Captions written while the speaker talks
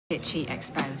cheat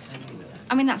exposed.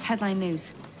 I mean, that's headline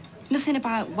news. Nothing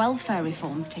about welfare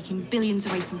reforms taking billions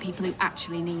away from people who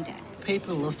actually need it.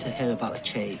 People love to hear about the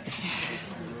cheats.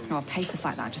 Well, papers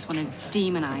like that just want to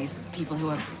demonise people who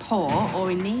are poor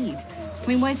or in need. I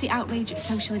mean, where's the outrage at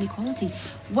social inequality?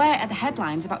 Where are the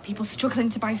headlines about people struggling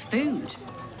to buy food?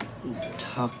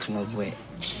 Talking of which...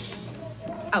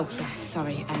 Oh, yeah,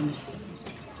 sorry,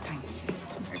 thanks.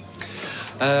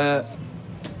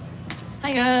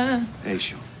 Hiya. Hey,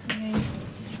 Sean. Hey.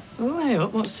 Oh, hey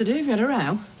up. What's to do? Have you had a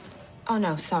row? Oh,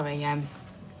 no, sorry, I'm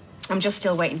just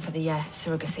still waiting for the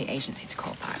surrogacy agency to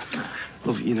call back.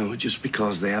 Love, you know, just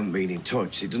because they haven't been in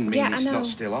touch, it doesn't mean it's not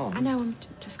still on. I know,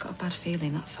 I've just got a bad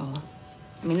feeling, that's all.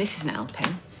 I mean, this isn't helping.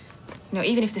 You know,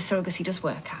 even if the surrogacy does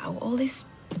work out, all this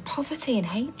poverty and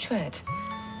hatred.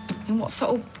 I mean, what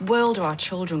sort of world are our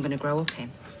children going to grow up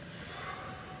in?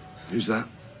 Who's that?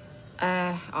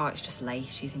 Oh, it's just Leigh.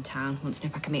 She's in town. Wants to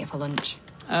know if I can meet her for lunch.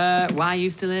 Why are you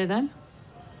still here, then?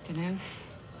 Dunno.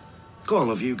 Go on,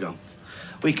 love, you go.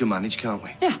 We can manage, can't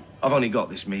we? Yeah. I've only got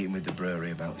this meeting with the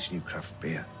brewery about this new craft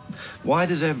beer. Why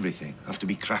does everything have to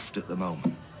be craft at the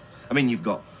moment? I mean, you've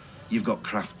got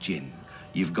craft gin,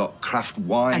 you've got craft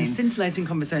wine... And scintillating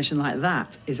conversation like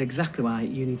that is exactly why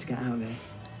you need to get out of here.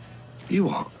 You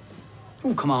what?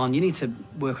 Oh, come on, you need to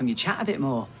work on your chat a bit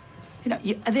more. You know,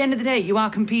 at the end of the day, you are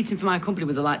competing for my company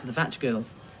with the likes of the Factory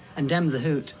Girls. And Dem's a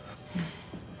hoot.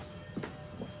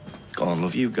 Go on,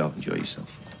 love, you go. Enjoy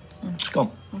yourself. Go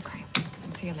on. OK.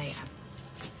 See you later.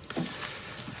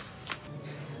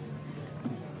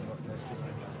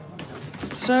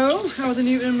 So, how are the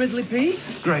Newton and Ridley P?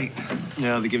 Great.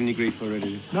 Yeah, they're giving you grief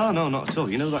already. No, not at all.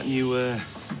 You know that new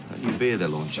beer they're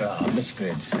launching? Miss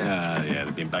Grids. Yeah,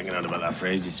 they've been banging on about that for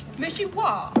ages. Missy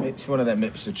what? It's one of them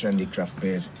hipster trendy craft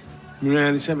beers.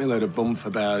 Yeah, they sent me a load of bumf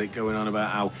about it, going on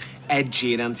about how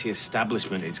edgy and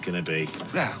anti-establishment it's going to be.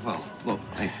 Yeah, well, look,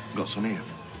 hey, I've got some here.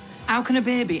 How can a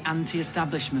beer be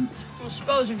anti-establishment? I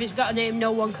suppose if it's got a name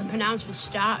no one can pronounce for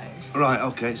starters. Right,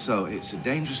 OK, so it's a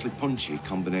dangerously punchy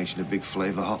combination of big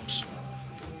flavour hops.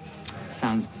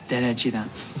 Sounds dead edgy, that.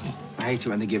 I hate it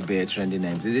when they give beer trendy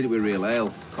names. They did it with real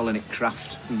ale, calling it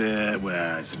craft. Yeah,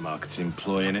 well, it's a marketing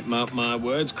ploy, innit? Mark my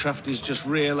words, craft is just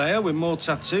real ale with more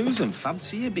tattoos and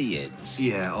fancier beards.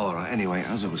 Yeah, all right. Anyway,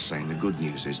 as I was saying, the good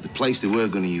news is the place they were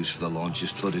going to use for the launch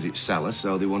has flooded its cellar,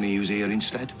 so they want to use here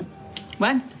instead.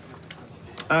 When?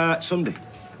 Sunday.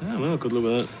 Oh, well, good luck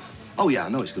with that. Oh, yeah, I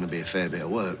know it's going to be a fair bit of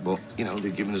work, but, you know,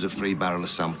 they've given us a free barrel of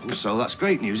samples, so that's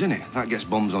great news, isn't it? That gets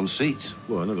bums on seats.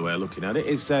 Well, another way of looking at it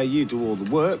is you do all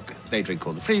the work, they drink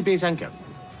all the freebies and go.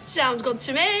 Sounds good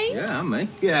to me. Yeah, and me.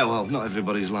 Yeah, well, not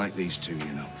everybody's like these two,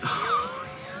 you know.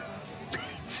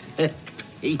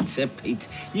 Peter,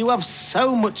 you have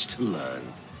so much to learn.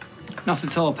 Not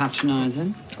at all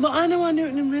patronising. Look, I know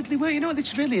Newton and Ridley were. You know what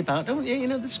this is really about, don't you? You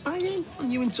know, the spying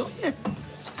on you and Toya.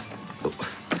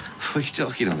 What are you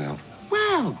talking about?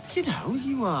 Well, you know,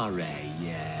 you are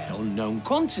a unknown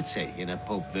quantity in a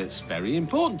pub that's very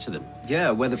important to them. Yeah,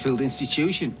 Weatherfield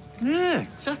institution. Yeah,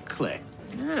 exactly.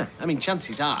 Yeah. I mean,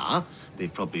 chances are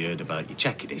they've probably heard about your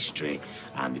checkered history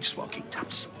and they just want to kick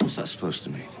tabs. What's that supposed to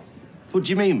mean? What do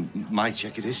you mean, my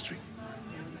checkered history?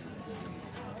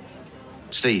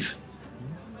 Steve,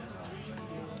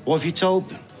 what have you told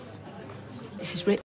them? This is Rich.